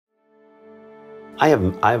I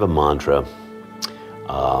have a mantra,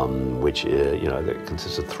 which is, that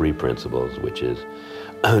consists of 3 principles, which is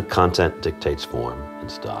content dictates form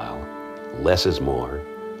and style, less is more,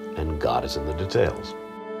 and God is in the details.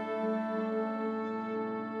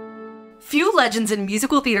 Few legends in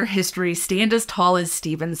musical theater history stand as tall as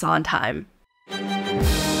Stephen Sondheim.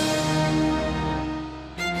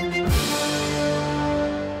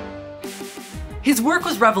 His work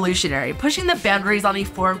was revolutionary, pushing the boundaries on a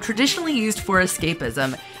form traditionally used for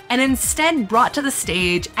escapism, and instead brought to the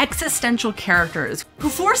stage existential characters who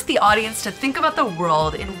forced the audience to think about the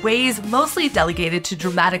world in ways mostly delegated to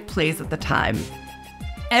dramatic plays at the time.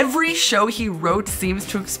 Every show he wrote seems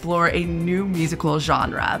to explore a new musical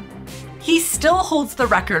genre. He still holds the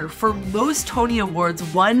record for most Tony Awards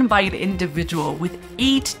won by an individual, with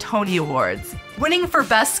 8 Tony Awards, winning for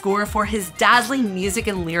Best Score for his dazzling music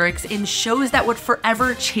and lyrics in shows that would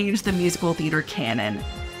forever change the musical theater canon.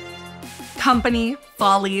 Company,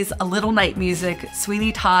 Follies, A Little Night Music,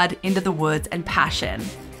 Sweeney Todd, Into the Woods, and Passion,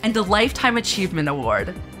 and a Lifetime Achievement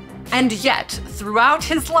Award. And yet, throughout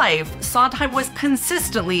his life, Sondheim was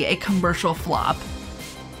consistently a commercial flop.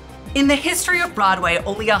 In the history of Broadway,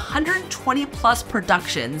 only 120+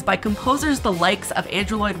 productions by composers the likes of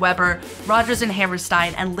Andrew Lloyd Webber, Rodgers and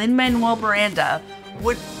Hammerstein, and Lin-Manuel Miranda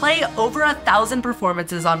would play over 1,000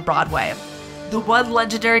 performances on Broadway. The one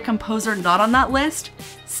legendary composer not on that list?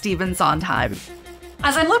 Stephen Sondheim.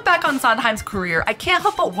 As I look back on Sondheim's career, I can't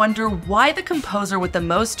help but wonder why the composer with the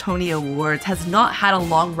most Tony Awards has not had a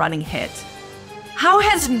long-running hit. How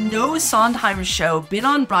has no Sondheim show been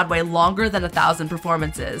on Broadway longer than 1,000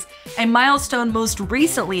 performances, a milestone most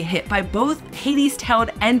recently hit by both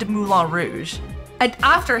Hadestown and Moulin Rouge? And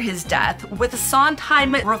after his death, with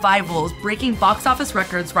Sondheim revivals breaking box office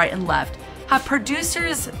records right and left, have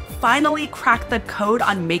producers finally cracked the code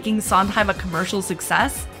on making Sondheim a commercial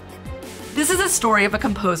success? This is a story of a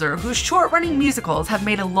composer whose short-running musicals have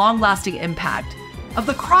made a long-lasting impact, of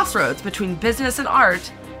the crossroads between business and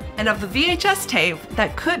art, and of the VHS tape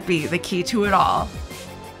that could be the key to it all.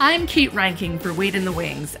 I'm Kate Reinking for Wait in the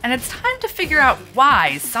Wings, and it's time to figure out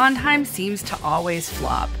why Sondheim seems to always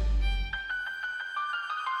flop.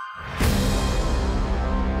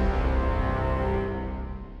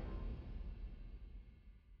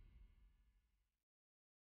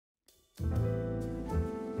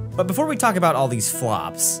 But before we talk about all these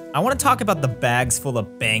flops, I want to talk about the bags full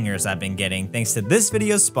of bangers I've been getting thanks to this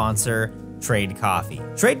video's sponsor, Trade Coffee.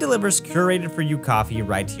 Trade delivers curated for you coffee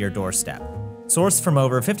right to your doorstep. Sourced from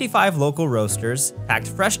over 55 local roasters, packed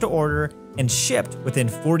fresh to order, and shipped within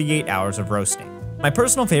 48 hours of roasting. My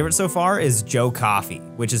personal favorite so far is Joe Coffee,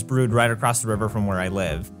 which is brewed right across the river from where I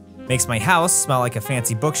live. Makes my house smell like a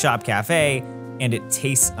fancy bookshop cafe, and it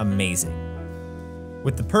tastes amazing.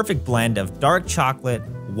 With the perfect blend of dark chocolate,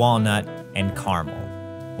 walnut, and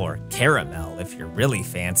caramel. Or caramel if you're really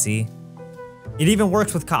fancy. It even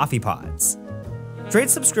works with coffee pods. Trade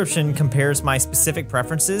subscription compares my specific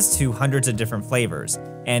preferences to hundreds of different flavors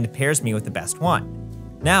and pairs me with the best one.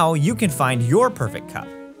 Now you can find your perfect cup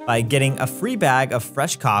by getting a free bag of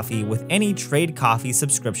fresh coffee with any Trade Coffee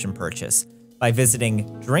subscription purchase by visiting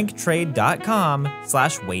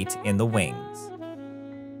drinktrade.com/waitinthewings.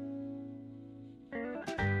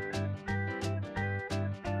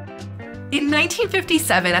 In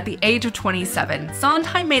 1957, at the age of 27,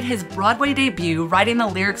 Sondheim made his Broadway debut writing the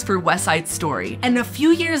lyrics for West Side Story, and a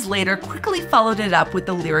few years later quickly followed it up with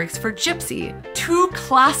the lyrics for Gypsy, 2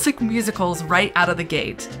 classic musicals right out of the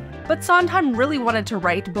gate. But Sondheim really wanted to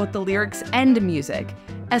write both the lyrics and music,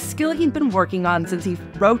 a skill he'd been working on since he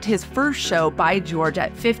wrote his first show, By George,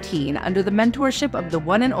 at 15 under the mentorship of the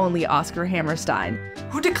one and only Oscar Hammerstein,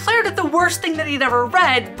 who declared it the worst thing that he'd ever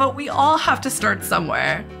read, but we all have to start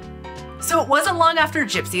somewhere. So it wasn't long after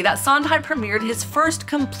Gypsy that Sondheim premiered his first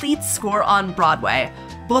complete score on Broadway,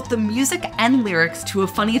 both the music and lyrics to A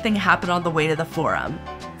Funny Thing Happened on the Way to the Forum.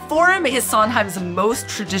 Forum is Sondheim's most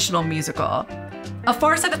traditional musical. A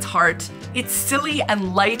farce at its heart, it's silly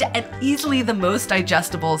and light and easily the most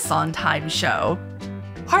digestible Sondheim show,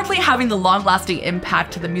 hardly having the long-lasting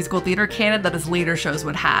impact to the musical theater canon that his later shows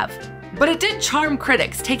would have. But it did charm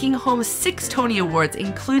critics, taking home 6 Tony Awards,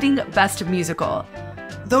 including Best Musical.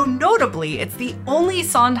 Though notably, it's the only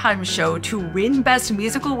Sondheim show to win Best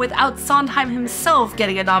Musical without Sondheim himself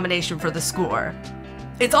getting a nomination for the score.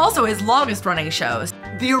 It's also his longest running show,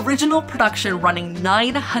 the original production running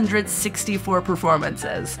 964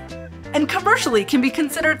 performances. And commercially can be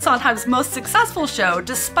considered Sondheim's most successful show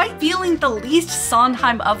despite feeling the least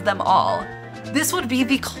Sondheim of them all. This would be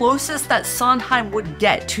the closest that Sondheim would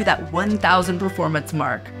get to that 1,000 performance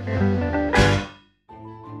mark.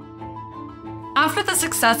 After the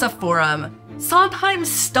success of Forum, Sondheim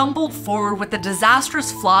stumbled forward with the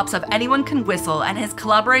disastrous flops of Anyone Can Whistle and his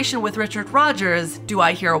collaboration with Richard Rodgers' Do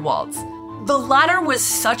I Hear a Waltz. The latter was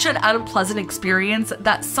such an unpleasant experience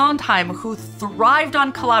that Sondheim, who thrived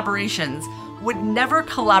on collaborations, would never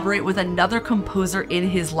collaborate with another composer in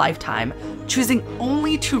his lifetime, choosing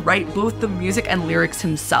only to write both the music and lyrics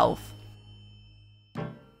himself.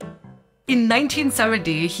 In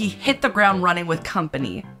 1970, he hit the ground running with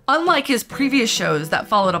Company. Unlike his previous shows that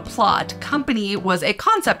followed a plot, Company was a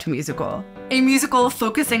concept musical. A musical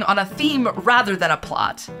focusing on a theme rather than a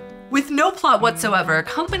plot. With no plot whatsoever,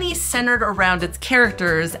 Company centered around its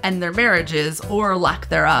characters and their marriages, or lack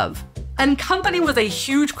thereof. And Company was a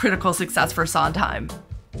huge critical success for Sondheim.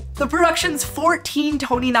 The production's 14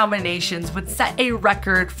 Tony nominations would set a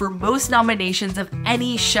record for most nominations of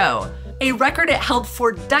any show, a record it held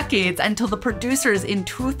for decades until the producers in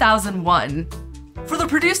 2001. For the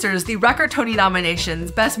producers, the record Tony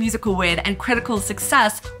nominations, Best Musical Win, and critical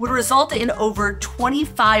success would result in over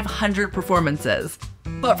 2,500 performances.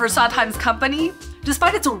 But for Sondheim's Company,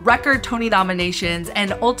 despite its record Tony nominations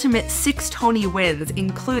and ultimate 6 Tony wins,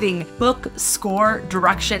 including book, score,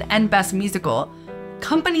 direction, and Best Musical,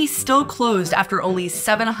 Company still closed after only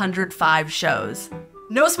 705 shows.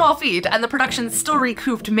 No small feat, and the production still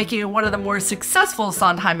recouped, making it one of the more successful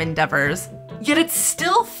Sondheim endeavors. Yet it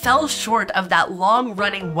still fell short of that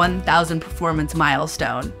long-running 1,000 performance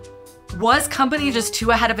milestone. Was Company just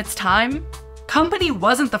too ahead of its time? Company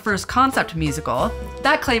wasn't the first concept musical.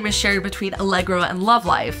 That claim is shared between Allegro and Love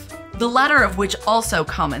Life, the latter of which also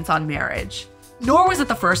comments on marriage. Nor was it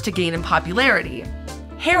the first to gain in popularity.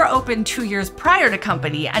 Hair opened 2 years prior to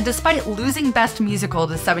Company, and despite losing Best Musical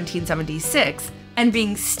to 1776, and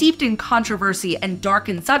being steeped in controversy and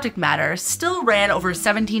darkened subject matter, still ran over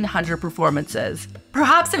 1,700 performances.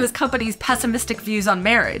 Perhaps it was Company's pessimistic views on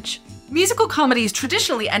marriage. Musical comedies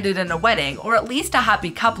traditionally ended in a wedding, or at least a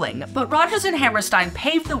happy coupling, but Rodgers and Hammerstein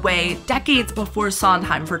paved the way decades before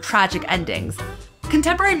Sondheim for tragic endings.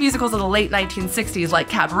 Contemporary musicals of the late 1960s like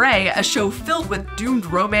Cabaret, a show filled with doomed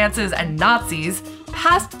romances and Nazis,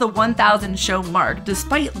 passed the 1,000 show mark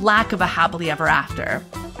despite lack of a happily ever after.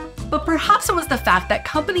 But perhaps it was the fact that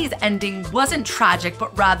Company's ending wasn't tragic,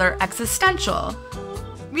 but rather existential.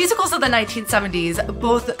 Musicals of the 1970s,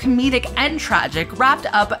 both comedic and tragic, wrapped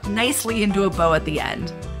up nicely into a bow at the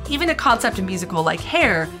end. Even a concept musical like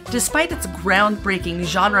Hair, despite its groundbreaking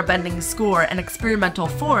genre-bending score and experimental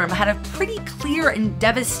form, had a pretty clear and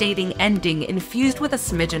devastating ending infused with a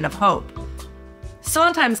smidgen of hope.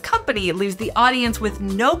 Sondheim's Company leaves the audience with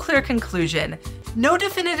no clear conclusion, no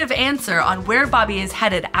definitive answer on where Bobby is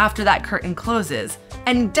headed after that curtain closes,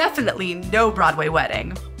 and definitely no Broadway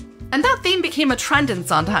wedding. And that theme became a trend in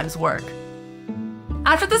Sondheim's work.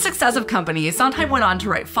 After the success of Company, Sondheim went on to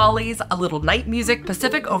write Follies, A Little Night Music,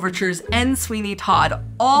 Pacific Overtures, and Sweeney Todd,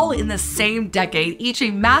 all in the same decade, each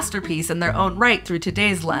a masterpiece in their own right through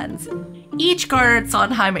today's lens. Each garnered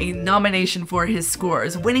Sondheim a nomination for his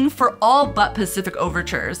scores, winning for all but Pacific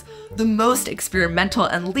Overtures, the most experimental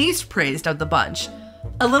and least praised of the bunch.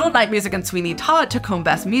 A Little Night Music and Sweeney Todd took home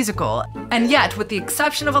Best Musical, and yet, with the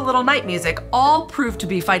exception of A Little Night Music, all proved to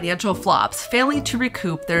be financial flops, failing to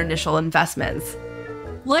recoup their initial investments.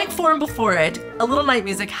 Like form before it, A Little Night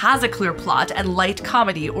Music has a clear plot and light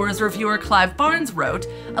comedy, or as reviewer Clive Barnes wrote,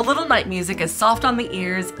 A Little Night Music is soft on the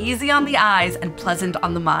ears, easy on the eyes, and pleasant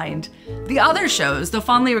on the mind. The other shows, though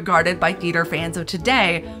fondly regarded by theater fans of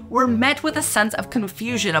today, were met with a sense of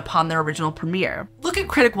confusion upon their original premiere. Look at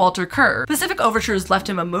critic Walter Kerr. Pacific Overtures left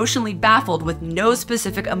him emotionally baffled with no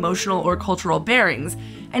specific emotional or cultural bearings,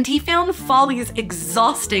 and he found Follies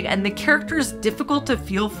exhausting and the characters difficult to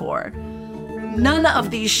feel for. None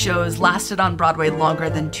of these shows lasted on Broadway longer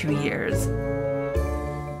than 2 years.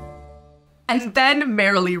 And then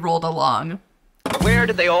Merrily Rolled Along. Where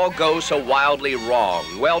did they all go so wildly wrong?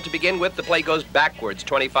 Well, to begin with, the play goes backwards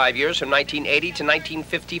 25 years from 1980 to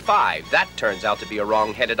 1955. That turns out to be a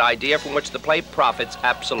wrong-headed idea from which the play profits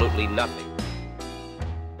absolutely nothing.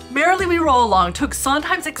 Merrily We Roll Along took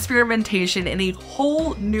Sondheim's experimentation in a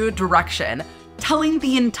whole new direction, telling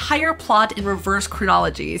the entire plot in reverse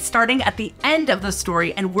chronology, starting at the end of the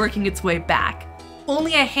story and working its way back.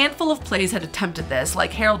 Only a handful of plays had attempted this,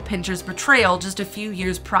 like Harold Pinter's Betrayal just a few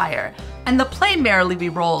years prior, and the play Merrily We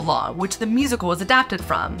Roll Along, which the musical was adapted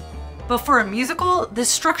from. But for a musical, this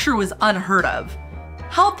structure was unheard of.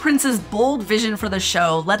 Hal Prince's bold vision for the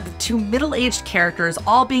show led to middle-aged characters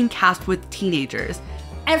all being cast with teenagers,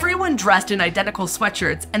 everyone dressed in identical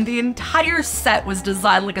sweatshirts, and the entire set was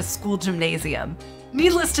designed like a school gymnasium.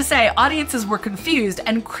 Needless to say, audiences were confused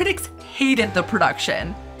and critics hated the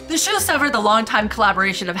production. The show severed the longtime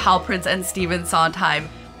collaboration of Hal Prince and Stephen Sondheim,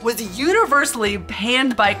 was universally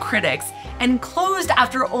panned by critics and closed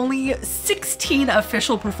after only 16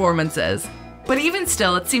 official performances. But even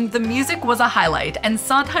still, it seemed the music was a highlight, and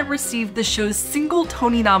Sondheim received the show's single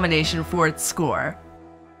Tony nomination for its score.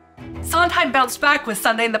 Sondheim bounced back with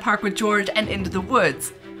Sunday in the Park with George and Into the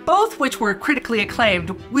Woods, both which were critically acclaimed,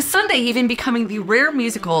 with Sunday even becoming the rare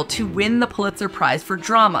musical to win the Pulitzer Prize for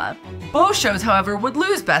Drama. Both shows, however, would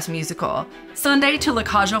lose Best Musical, Sunday to La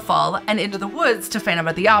Cage aux Folles and Into the Woods to Phantom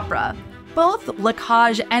of the Opera. Both La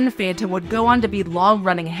Cage and Phantom would go on to be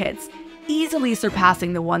long-running hits, easily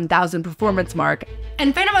surpassing the 1,000 performance mark,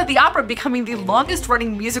 and Phantom of the Opera becoming the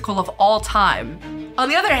longest-running musical of all time. On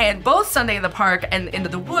the other hand, both Sunday in the Park and Into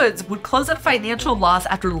the Woods would close at financial loss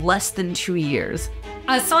after less than 2 years.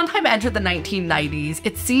 As Sondheim entered the 1990s,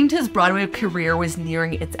 it seemed his Broadway career was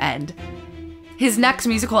nearing its end. His next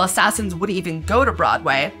musical, Assassins, wouldn't even go to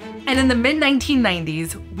Broadway, and in the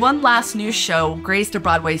mid-1990s, one last new show graced a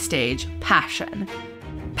Broadway stage, Passion.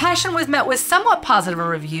 Passion was met with somewhat positive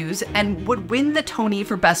reviews and would win the Tony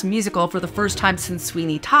for Best Musical for the first time since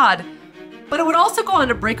Sweeney Todd, but it would also go on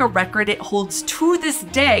to break a record it holds to this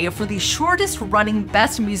day for the shortest running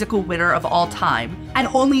Best Musical winner of all time,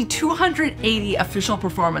 at only 280 official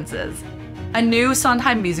performances. A new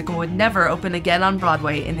Sondheim musical would never open again on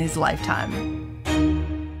Broadway in his lifetime.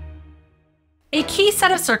 A key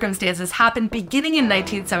set of circumstances happened beginning in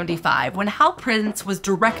 1975 when Hal Prince was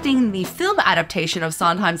directing the film adaptation of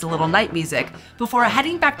Sondheim's Little Night Music before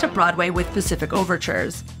heading back to Broadway with Pacific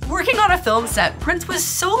Overtures. Working on a film set, Prince was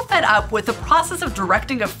so fed up with the process of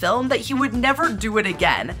directing a film that he would never do it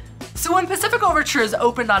again. So when Pacific Overtures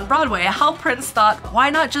opened on Broadway, Hal Prince thought, why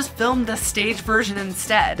not just film the stage version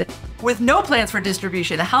instead? With no plans for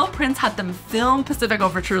distribution, Hal Prince had them film Pacific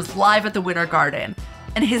Overtures live at the Winter Garden,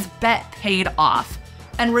 and his bet paid off,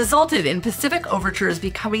 and resulted in Pacific Overtures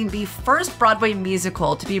becoming the first Broadway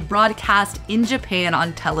musical to be broadcast in Japan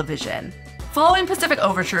on television. Following Pacific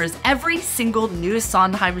Overtures, every single new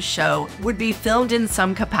Sondheim show would be filmed in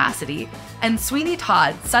some capacity, and Sweeney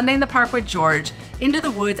Todd, Sunday in the Park with George, Into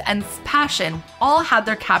the Woods, and Passion all had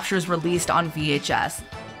their captures released on VHS.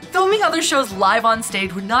 Filming other shows live on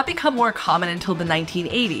stage would not become more common until the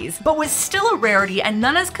 1980s, but was still a rarity and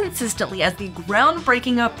none as consistently as the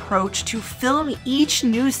groundbreaking approach to film each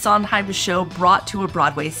new Sondheim show brought to a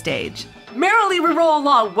Broadway stage. Merrily We Roll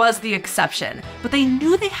Along was the exception, but they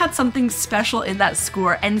knew they had something special in that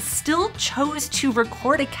score and still chose to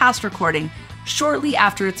record a cast recording shortly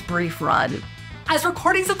after its brief run. As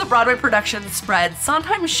recordings of the Broadway production spread,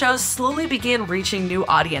 Sondheim shows slowly began reaching new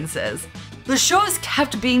audiences. The shows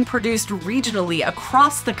kept being produced regionally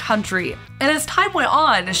across the country, and as time went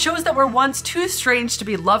on, shows that were once too strange to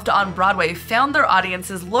be loved on Broadway found their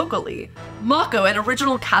audiences locally. Mako, an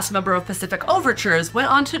original cast member of Pacific Overtures, went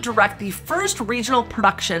on to direct the first regional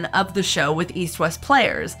production of the show with East West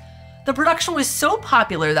Players. The production was so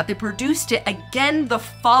popular that they produced it again the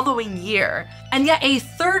following year, and yet a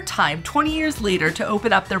third time 20 years later to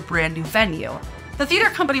open up their brand new venue. The theater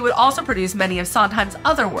company would also produce many of Sondheim's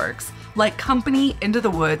other works, like Company, Into the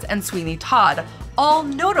Woods, and Sweeney Todd, all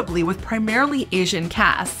notably with primarily Asian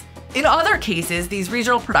casts. In other cases, these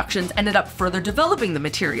regional productions ended up further developing the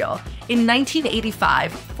material. In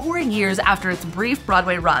 1985, 4 years after its brief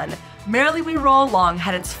Broadway run, Merrily We Roll Along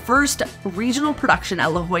had its first regional production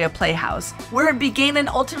at La Jolla Playhouse, where it began an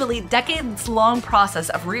ultimately decades-long process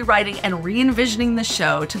of rewriting and re-envisioning the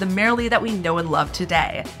show to the Merrily that we know and love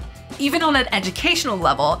today. Even on an educational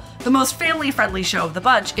level, the most family-friendly show of the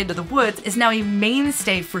bunch, Into the Woods, is now a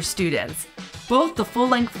mainstay for students. Both the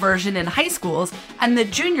full-length version in high schools and the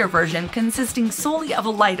junior version consisting solely of a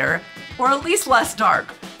lighter, or at least less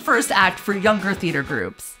dark, first act for younger theater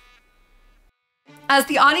groups. As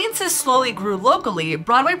the audiences slowly grew locally,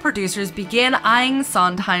 Broadway producers began eyeing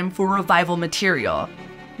Sondheim for revival material.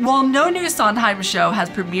 While no new Sondheim show has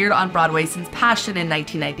premiered on Broadway since Passion in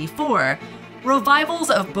 1994,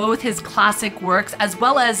 revivals of both his classic works as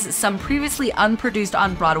well as some previously unproduced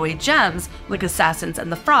on-Broadway gems, like Assassins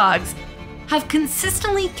and the Frogs, have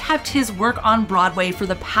consistently kept his work on Broadway for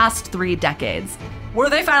the past 3 decades. Were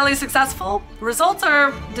they finally successful? Results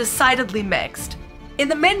are decidedly mixed. In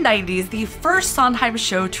the mid-90s, the first Sondheim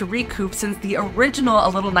show to recoup since the original A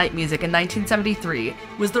Little Night Music in 1973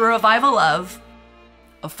 was the revival of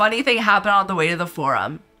A Funny Thing Happened on the Way to the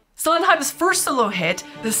Forum. Sondheim's first solo hit,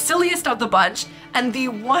 the silliest of the bunch, and the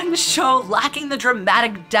one show lacking the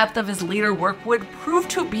dramatic depth of his later work would prove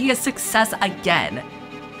to be a success again.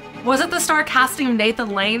 Was it the star casting of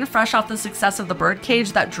Nathan Lane, fresh off the success of The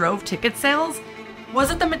Birdcage, that drove ticket sales?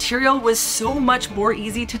 Was it the material was so much more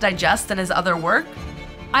easy to digest than his other work?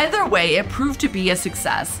 Either way, it proved to be a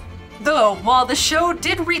success. Though, while the show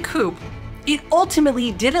did recoup, it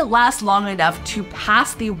ultimately didn't last long enough to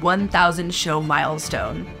pass the 1,000 show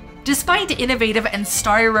milestone. Despite innovative and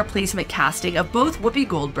starry replacement casting of both Whoopi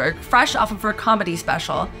Goldberg, fresh off of her comedy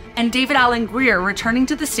special, and David Alan Grier returning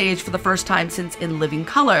to the stage for the first time since In Living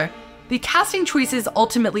Color, the casting choices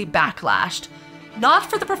ultimately backlashed. Not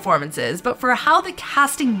for the performances, but for how the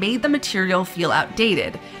casting made the material feel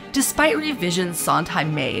outdated, despite revisions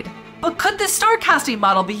Sondheim made. But could this star casting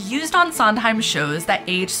model be used on Sondheim shows that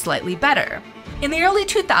aged slightly better? In the early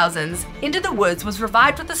 2000s, Into the Woods was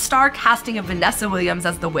revived with the star casting of Vanessa Williams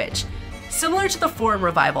as the witch. Similar to the Forum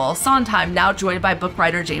revival, Sondheim, now joined by book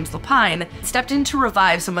writer James Lapine, stepped in to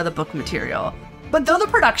revive some of the book material. But though the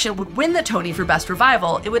production would win the Tony for Best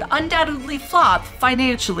Revival, it would undoubtedly flop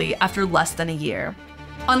financially after less than a year.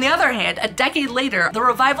 On the other hand, a decade later, the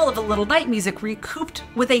revival of A Little Night Music recouped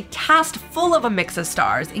with a cast full of a mix of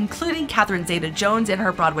stars, including Catherine Zeta-Jones in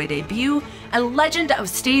her Broadway debut, and legend of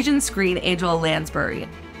stage and screen Angela Lansbury.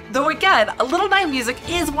 Though again, A Little Night Music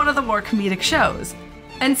is one of the more comedic shows.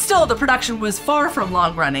 And still, the production was far from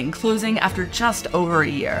long-running, closing after just over a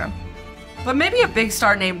year. But maybe a big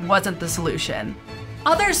star name wasn't the solution.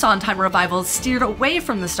 Other Sondheim revivals steered away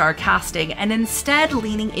from the star casting and instead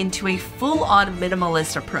leaning into a full-on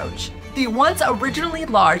minimalist approach. The once originally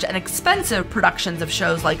large and expensive productions of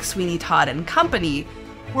shows like Sweeney Todd and Company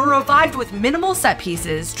were revived with minimal set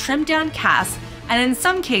pieces, trimmed down casts, and in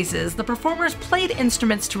some cases, the performers played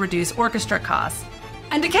instruments to reduce orchestra costs.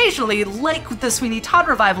 And occasionally, like the Sweeney Todd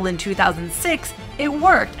revival in 2006, it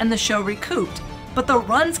worked and the show recouped, but the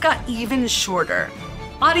runs got even shorter.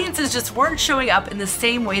 Audiences just weren't showing up in the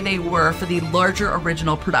same way they were for the larger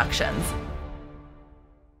original productions.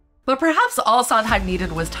 But perhaps all Sondheim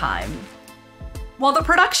needed was time. While the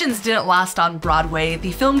productions didn't last on Broadway,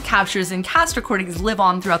 the film captures and cast recordings live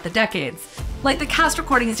on throughout the decades. Like the cast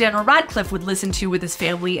recordings Daniel Radcliffe would listen to with his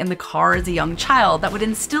family in the car as a young child that would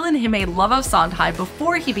instill in him a love of Sondheim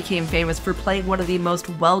before he became famous for playing one of the most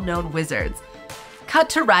well-known wizards.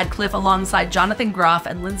 Cut to Radcliffe alongside Jonathan Groff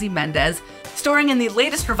and Lindsay Mendez, starring in the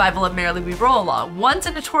latest revival of Merrily We Roll Along, once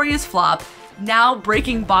a notorious flop, now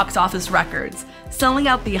breaking box office records, selling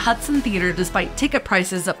out the Hudson Theater despite ticket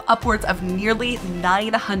prices of upwards of nearly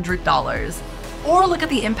 $900. Or look at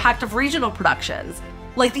the impact of regional productions,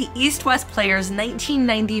 like the East West Players'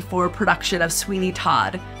 1994 production of Sweeney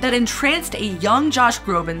Todd, that entranced a young Josh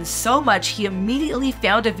Groban so much he immediately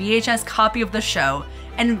found a VHS copy of the show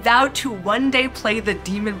and vowed to one day play the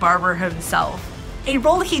Demon Barber himself. A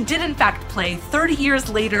role he did in fact play 30 years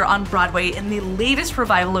later on Broadway in the latest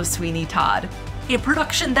revival of Sweeney Todd, a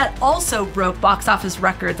production that also broke box office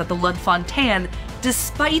records at the Lunt-Fontanne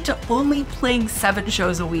despite only playing 7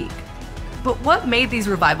 shows a week. But what made these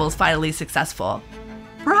revivals finally successful?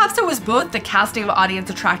 Perhaps it was both the casting of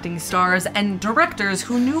audience-attracting stars and directors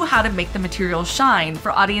who knew how to make the material shine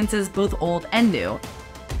for audiences both old and new.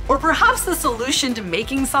 Or perhaps the solution to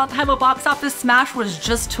making Sondheim a box office smash was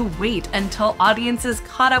just to wait until audiences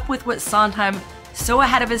caught up with what Sondheim, so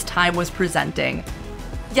ahead of his time, was presenting.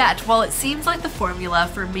 Yet, while it seems like the formula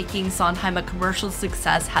for making Sondheim a commercial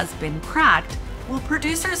success has been cracked, will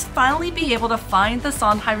producers finally be able to find the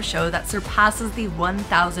Sondheim show that surpasses the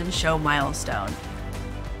 1,000 show milestone?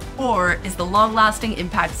 Or is the long-lasting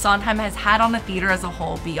impact Sondheim has had on the theater as a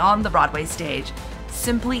whole beyond the Broadway stage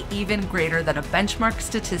simply even greater than a benchmark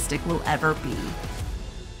statistic will ever be?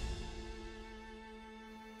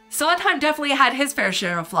 Sondheim definitely had his fair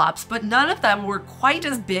share of flops, but none of them were quite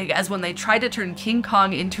as big as when they tried to turn King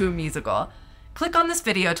Kong into a musical. Click on this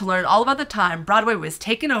video to learn all about the time Broadway was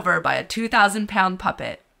taken over by a 2,000-pound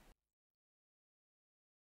puppet.